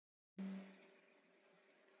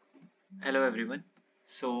Hello everyone.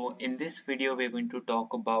 So in this video we're going to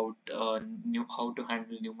talk about how to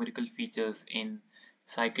handle numerical features in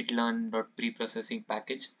Scikit-learn.preprocessing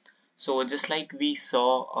package. So just like we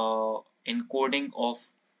saw encoding of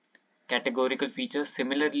categorical features,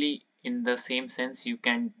 similarly in the same sense you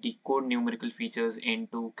can decode numerical features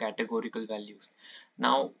into categorical values.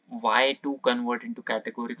 Now why to convert into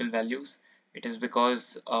categorical values? It is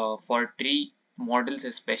because for tree models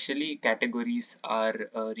especially, categories are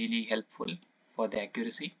really helpful for the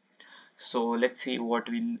accuracy. So let's see what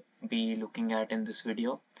we'll be looking at in this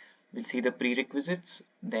video. We'll see the prerequisites,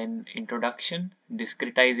 then introduction,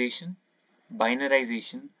 discretization,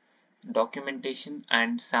 binarization, documentation,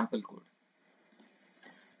 and sample code.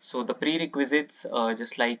 So the prerequisites,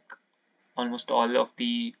 just like almost all of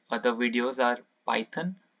the other videos, are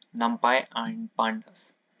Python, NumPy, and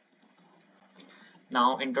Pandas.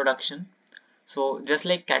 Now introduction. So just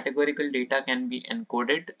like categorical data can be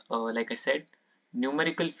encoded, like I said,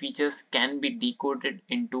 numerical features can be decoded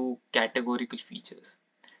into categorical features.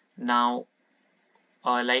 Now,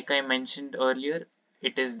 like I mentioned earlier,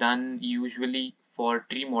 it is done usually for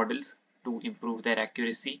tree models to improve their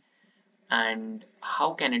accuracy. And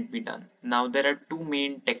how can it be done? Now there are two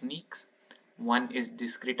main techniques. One is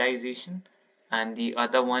discretization and the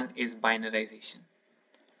other one is binarization.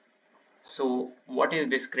 So what is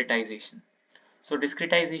discretization? So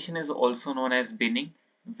discretization is also known as binning,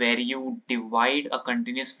 where you divide a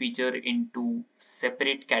continuous feature into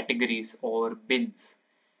separate categories or bins,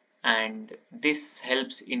 and this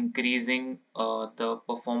helps increasing the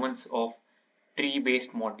performance of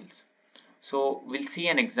tree-based models. So we'll see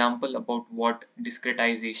an example about what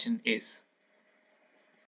discretization is.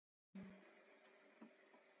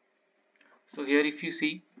 So here if you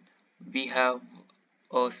see, we have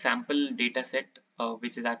a sample data set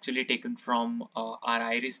which is actually taken from our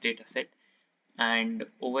iris data set, and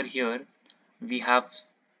over here we have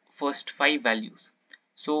first 5 values.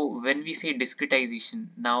 So when we say discretization,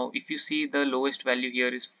 now if you see, the lowest value here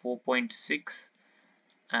is 4.6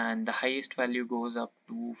 and the highest value goes up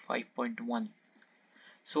to 5.1.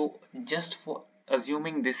 So just for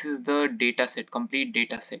assuming this is the data set, complete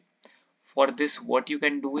data set, for this what you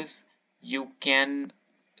can do is you can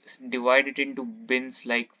divide it into bins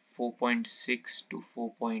like 4.6 to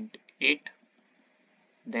 4.8,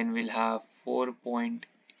 then we'll have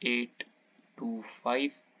 4.8 to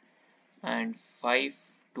 5 and 5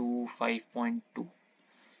 to 5.2.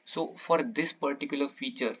 So for this particular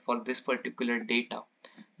feature, for this particular data,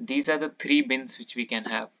 these are the 3 bins which we can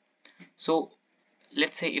have. So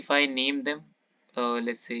let's say if I name them,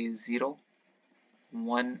 let's say 0,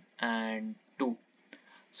 1 and 2.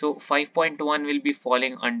 So 5.1 will be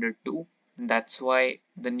falling under 2. That's why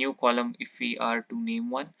the new column, if we are to name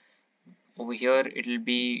one, over here it will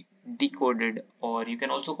be decoded, or you can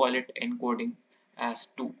also call it encoding, as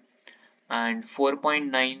 2. And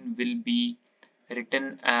 4.9 will be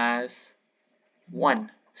written as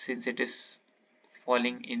 1 since it is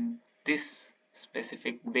falling in this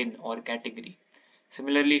specific bin or category.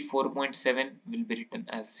 Similarly, 4.7 will be written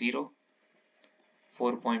as 0.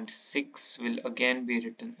 4.6 will again be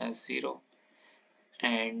written as 0,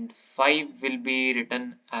 and 5 will be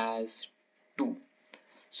written as 2.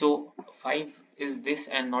 So 5 is this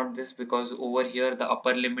and not this, because over here the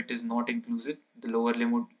upper limit is not inclusive, the lower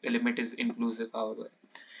limit is inclusive, however.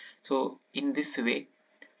 So in this way,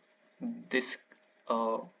 this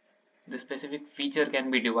uh, the specific feature can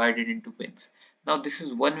be divided into bins. Now this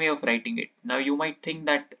is one way of writing it. Now you might think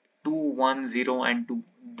that 2, 1, 0 and 2,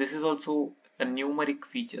 this is also a numeric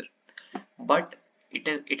feature, but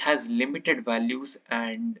it has limited values,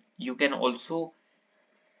 and you can also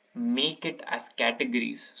make it as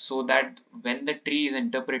categories, so that when the tree is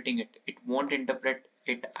interpreting it, it won't interpret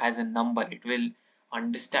it as a number, it will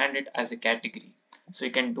understand it as a category. So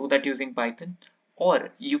you can do that using Python,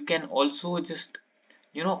 or you can also just,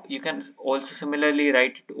 you can also similarly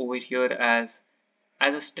write it over here as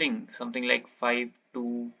a string, something like 5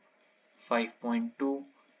 to 5.2.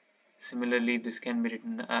 Similarly, this can be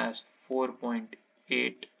written as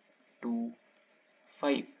 4.8 to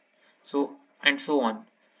 5. So and so on.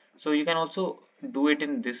 So you can also do it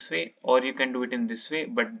in this way, or you can do it in this way,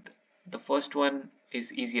 but the first one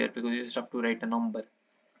is easier because you just have to write a number.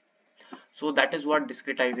 So that is what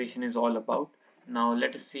discretization is all about. Now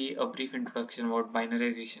let us see a brief introduction about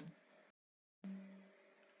binarization.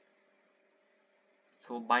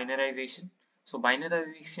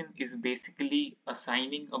 Binarization is basically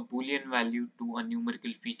assigning a Boolean value to a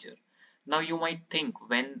numerical feature. Now you might think,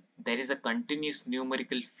 when there is a continuous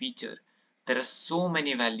numerical feature, there are so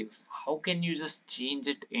many values. How can you just change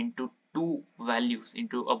it into 2 values,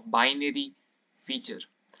 into a binary feature?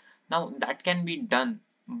 Now that can be done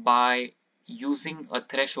by using a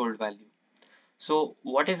threshold value. So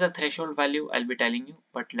what is a threshold value? I'll be telling you,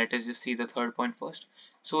 but let us just see the third point first.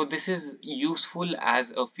 So this is useful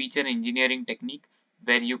as a feature engineering technique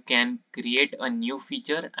where you can create a new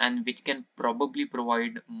feature and which can probably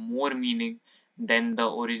provide more meaning than the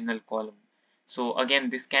original column. So again,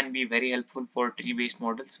 this can be very helpful for tree-based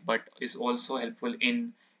models, but is also helpful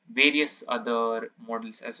in various other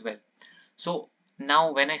models as well. So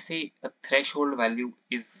now when I say a threshold value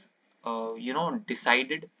is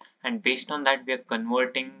decided, and based on that we are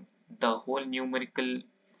converting the whole numerical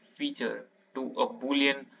feature to a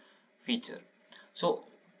boolean feature. So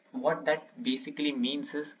what that basically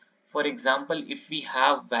means is, for example, if we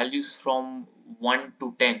have values from 1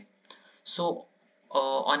 to 10, so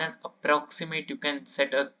on an approximate you can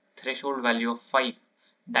set a threshold value of 5.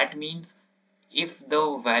 That means if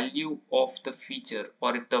the value of the feature,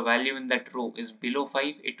 or if the value in that row is below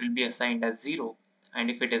 5, it will be assigned as 0, and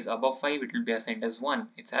if it is above 5, it will be assigned as 1.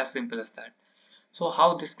 It's as simple as that. So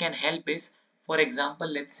how this can help is, for example,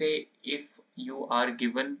 let's say if you are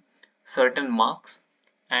given certain marks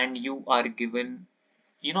and you are given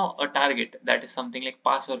a target that is something like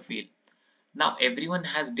pass or fail. Now everyone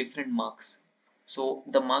has different marks, so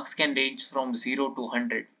the marks can range from 0 to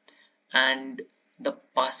 100, and the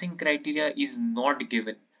passing criteria is not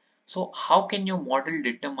given. So how can your model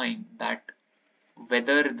determine that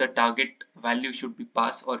whether the target value should be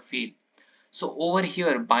pass or fail? So over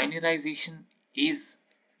here binarization is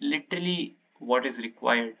literally what is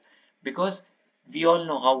required, because we all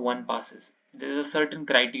know how one passes. There is a certain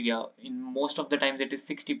criteria. In most of the times it is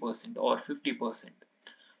 60% or 50%.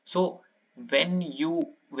 So when you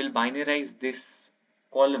will binarize this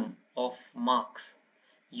column of marks,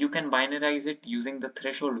 you can binarize it using the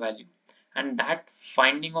threshold value, and that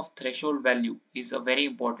finding of threshold value is a very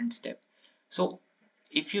important step. So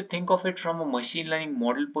if you think of it from a machine learning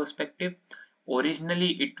model perspective,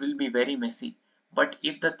 originally it will be very messy, but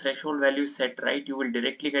if the threshold value is set right, you will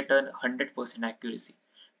directly get a 100% accuracy,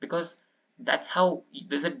 because that's how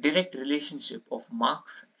there's a direct relationship of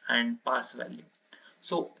marks and pass value.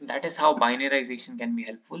 So that is how binarization can be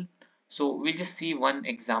helpful. So we'll just see one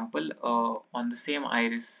example on the same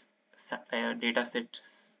iris dataset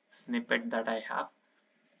snippet that I have.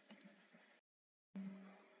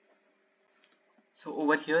 So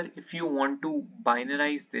over here, if you want to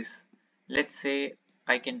binarize this, let's say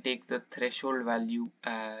I can take the threshold value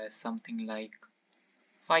as something like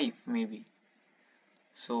 5 maybe.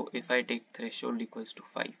 So if I take threshold equals to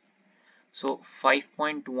 5, so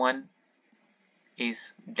 5.1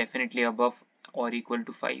 is definitely above or equal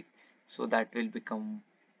to 5, so that will become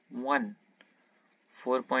 1.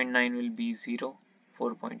 4.9 will be 0,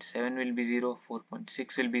 4.7 will be 0,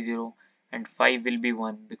 4.6 will be 0, and 5 will be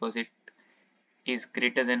 1 because it is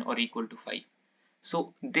greater than or equal to 5.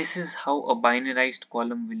 So this is how a binarized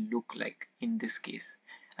column will look like in this case,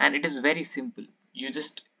 and it is very simple. You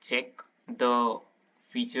just check the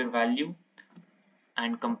feature value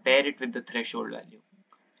and compare it with the threshold value,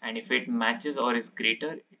 and if it matches or is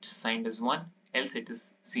greater, it's assigned as 1, else it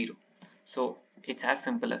is 0. So it's as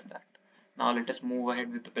simple as that. Now let us move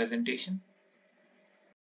ahead with the presentation.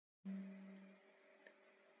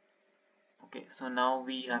 Okay, so now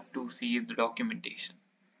we have to see the documentation.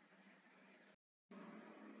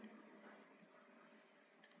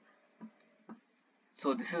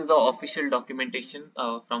 So this is the official documentation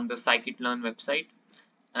from the Scikit-learn website.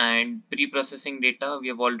 And pre-processing data we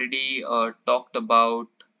have already talked about.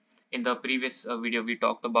 In the previous video we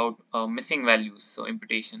talked about missing values, so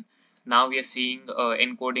imputation. Now we are seeing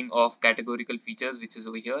encoding of categorical features, which is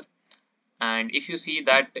over here. And if you see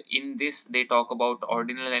that in this they talk about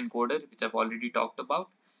ordinal encoder, which I've already talked about,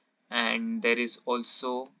 and there is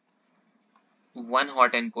also one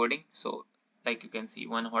hot encoding. So like you can see,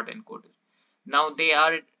 one hot encoder. Now they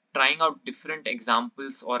are trying out different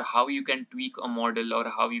examples, or how you can tweak a model, or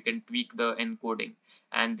how you can tweak the encoding,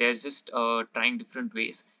 and they're just trying different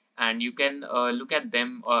ways, and you can look at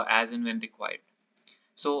them as and when required.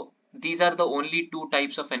 So these are the only two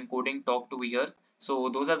types of encoding talked over here. So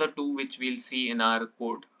those are the two which we'll see in our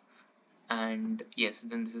code. And yes,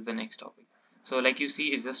 then this is the next topic. So like you see,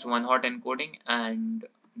 it's just one hot encoding and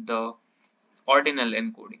the ordinal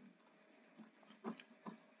encoding.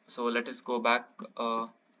 So let us go back.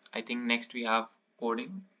 I think next we have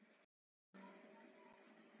coding.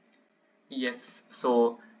 Yes,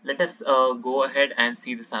 so let us go ahead and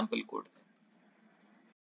see the sample code.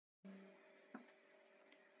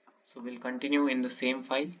 So we'll continue in the same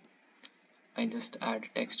file. I just add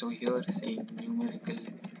text over here saying numerical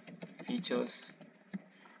features,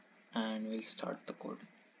 and we'll start the code.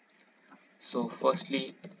 So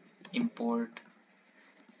firstly, import,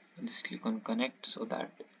 just click on connect so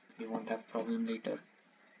that we won't have problem later.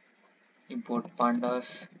 Import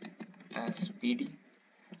pandas as pd,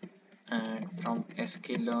 and from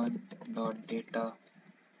sklearn.data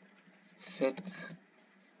sets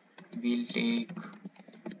we'll take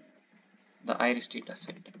the iris data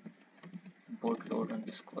set, import load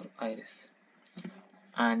underscore iris.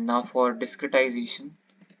 And now for discretization,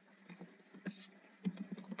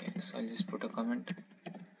 okay, so I'll just put a comment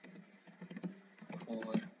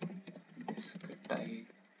for discretization.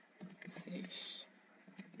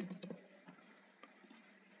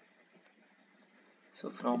 So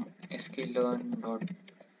from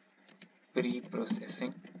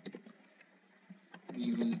sklearn.preprocessing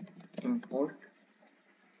we will import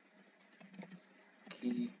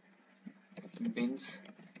key bins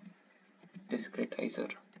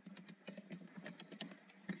discretizer.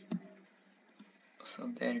 So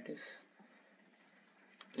there it is.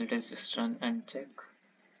 Let us just run and check.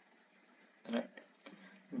 Right,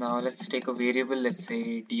 now let's take a variable, let's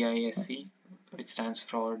say disc, which stands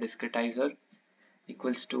for discretizer,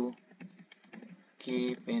 equals to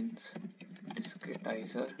k-bins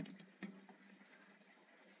discretizer,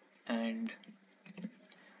 and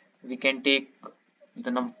we can take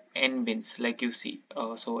the n bins like you see.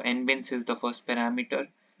 So n bins is the first parameter,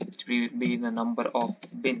 which will be the number of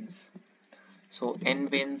bins. So n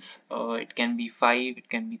bins, it can be 5, it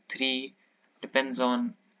can be 3, depends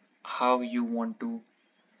on how you want to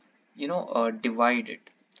divide it.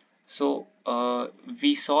 So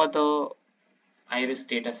we saw the iris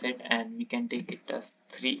dataset and we can take it as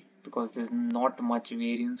 3 because there's not much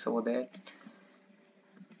variance over there,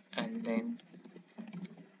 and then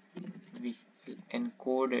we will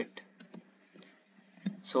encode it.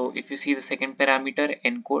 So if you see the second parameter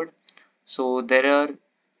encode, so there are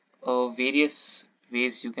various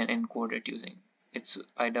ways you can encode it using. It's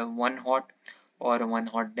either one hot or one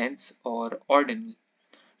hot dense or ordinal.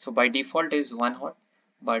 So by default is one hot,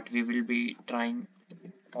 but we will be trying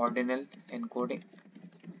ordinal encoding.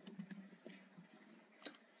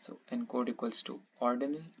 So encode equals to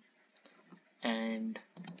ordinal and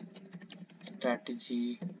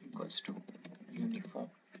strategy equals to uniform.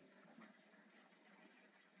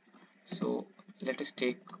 So let us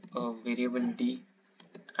take a variable d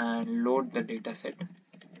and load the data set,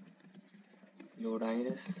 load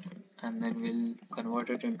iris, and then we'll convert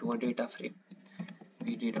it into a data frame.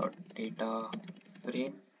 vd.data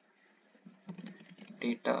frame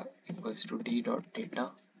data equals to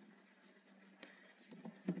d.data,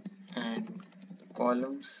 and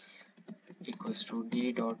columns equals to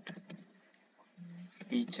d.feature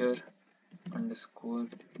underscore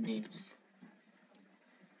names.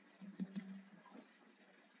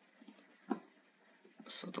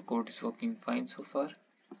 So the code is working fine so far.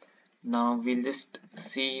 Now we'll just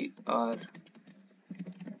see our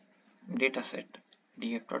data set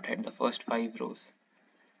df.head, the first 5 rows.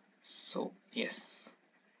 So yes,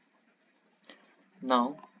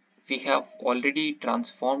 now we have already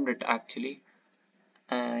transformed it actually,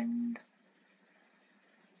 and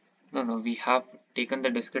no, we have taken the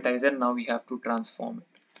discretizer, now we have to transform it.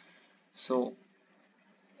 So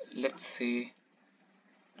let's say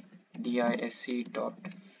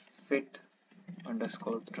disc.fit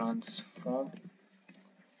underscore transform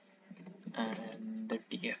and the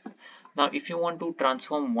df. Now if you want to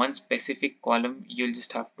transform one specific column, you'll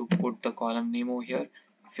just have to put the column name over here.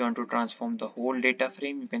 If you want to transform the whole data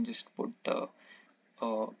frame, you can just put the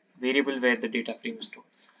variable where the data frame is stored.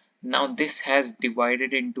 Now this has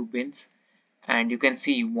divided into bins, and you can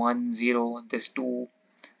see 1, 0, there's 2.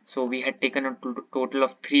 So we had taken a total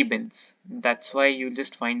of 3 bins. That's why you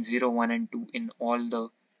just find 0, 1 and 2 in all the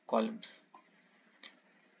columns.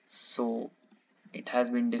 So it has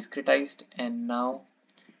been discretized, and now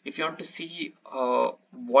if you want to see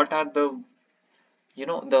what are the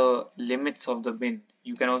the limits of the bin,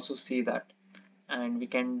 you can also see that, and we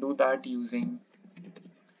can do that using,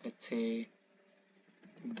 let's say,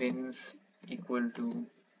 bins equal to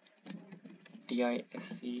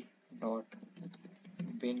disc dot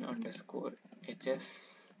bin underscore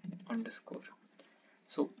hs underscore.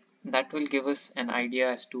 So that will give us an idea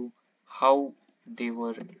as to how they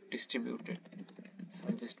were distributed. So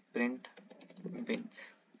I'll just print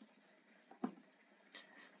bins.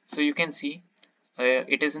 So you can see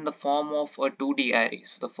it is in the form of a 2D array.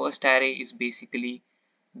 So the first array is basically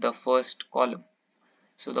the first column.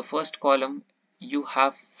 So the first column, you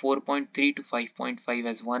have 4.3 to 5.5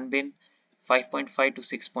 as one bin, 5.5 to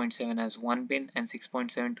 6.7 as one bin, and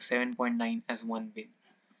 6.7 to 7.9 as one bin.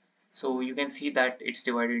 So you can see that it's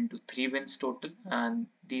divided into 3 bins total, and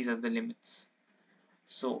these are the limits.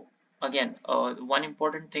 So again, one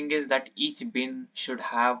important thing is that each bin should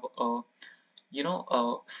have a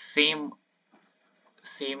same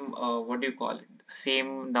what do you call it,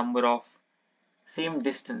 same number of same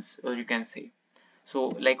distance, or you can say. So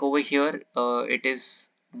like over here, it is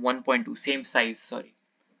 1.2, same size, sorry,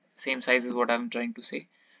 same size is what I'm trying to say.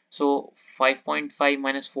 So 5.5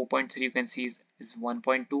 minus 4.3, you can see is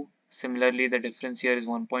 1.2. Similarly, the difference here is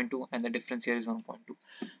 1.2 and the difference here is 1.2.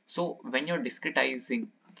 So when you're discretizing,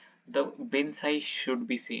 the bin size should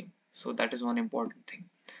be same. So that is one important thing.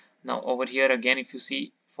 Now over here again, if you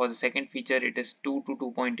see, for the second feature, it is 2 to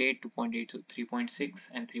 2.8, 2.8 to 3.6,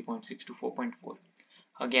 and 3.6 to 4.4.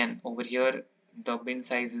 Again over here, the bin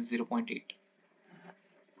size is 0.8.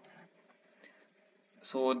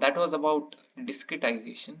 So that was about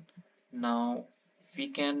discretization. Now we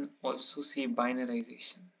can also see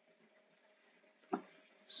binarization.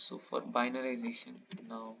 So for binarization,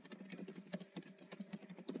 now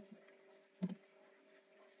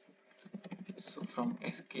so from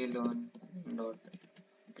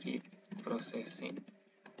sklearn.preprocessing,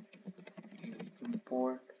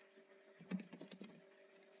 import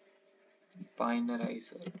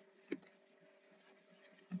binarizer.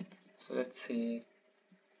 So let's say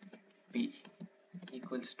b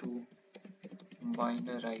equals to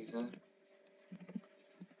binarizer,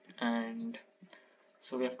 and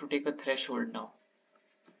so we have to take a threshold now.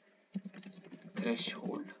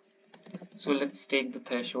 Threshold. So let's take the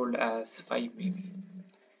threshold as 5 maybe.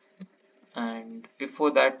 And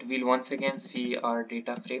before that, we'll once again see our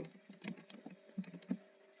data frame.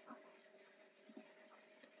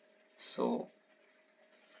 So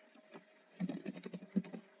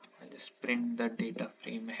I'll just print the data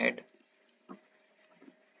frame head.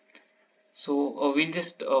 So we'll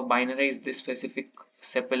just binarize this specific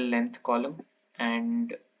sepal length column,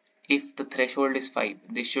 and if the threshold is 5,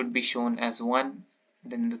 this should be shown as 1,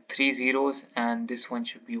 then the 3 zeros, and this one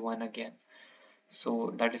should be 1 again. So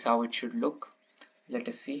that is how it should look. Let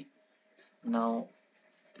us see. Now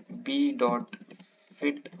b dot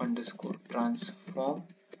fit underscore transform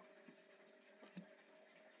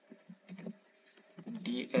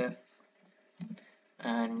df,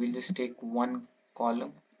 and we'll just take one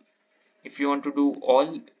column. If you want to do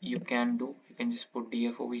all, you can just put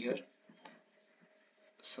df over here.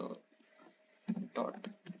 So dot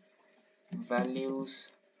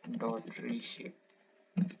values dot reshape.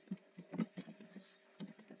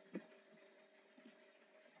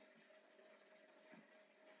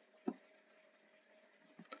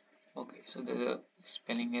 Okay, so there's a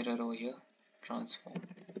spelling error over here. Transform.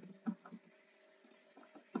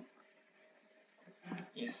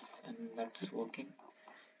 Yes, and that's working.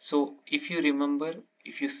 So if you remember,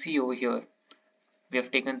 if you see over here, we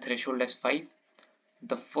have taken threshold as 5.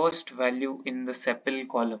 The first value in the sepal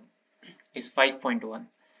column is 5.1.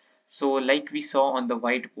 So like we saw on the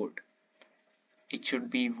whiteboard, it should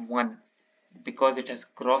be 1 because it has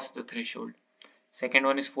crossed the threshold. Second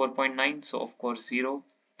one is 4.9, so of course 0.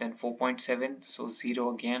 Then 4.7, so 0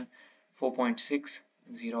 again. 4.6,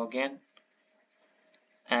 0 again.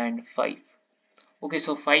 And 5. Okay,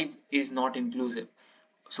 so 5 is not inclusive.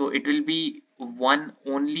 So it will be 1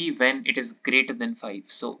 only when it is greater than 5.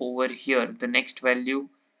 So over here, the next value,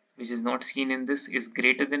 which is not seen in this, is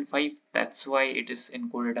greater than 5. That's why it is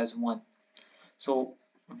encoded as 1. So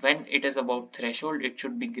when it is about threshold, it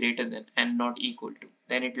should be greater than and not equal to.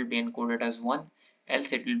 Then it will be encoded as 1,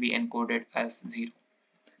 else it will be encoded as 0.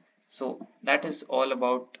 So that is all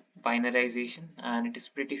about binarization, and it is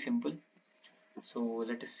pretty simple. So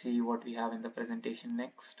let us see what we have in the presentation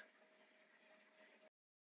next.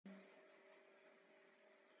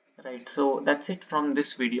 Right, so that's it from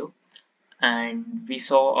this video, and we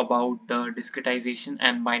saw about the discretization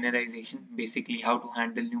and binarization, basically how to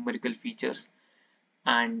handle numerical features,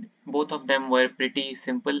 and both of them were pretty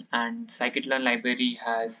simple, and Scikit-learn library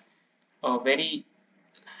has a very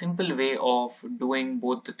simple way of doing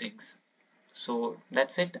both the things. So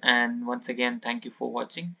that's it, and once again, thank you for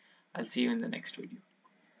watching. I'll see you in the next video.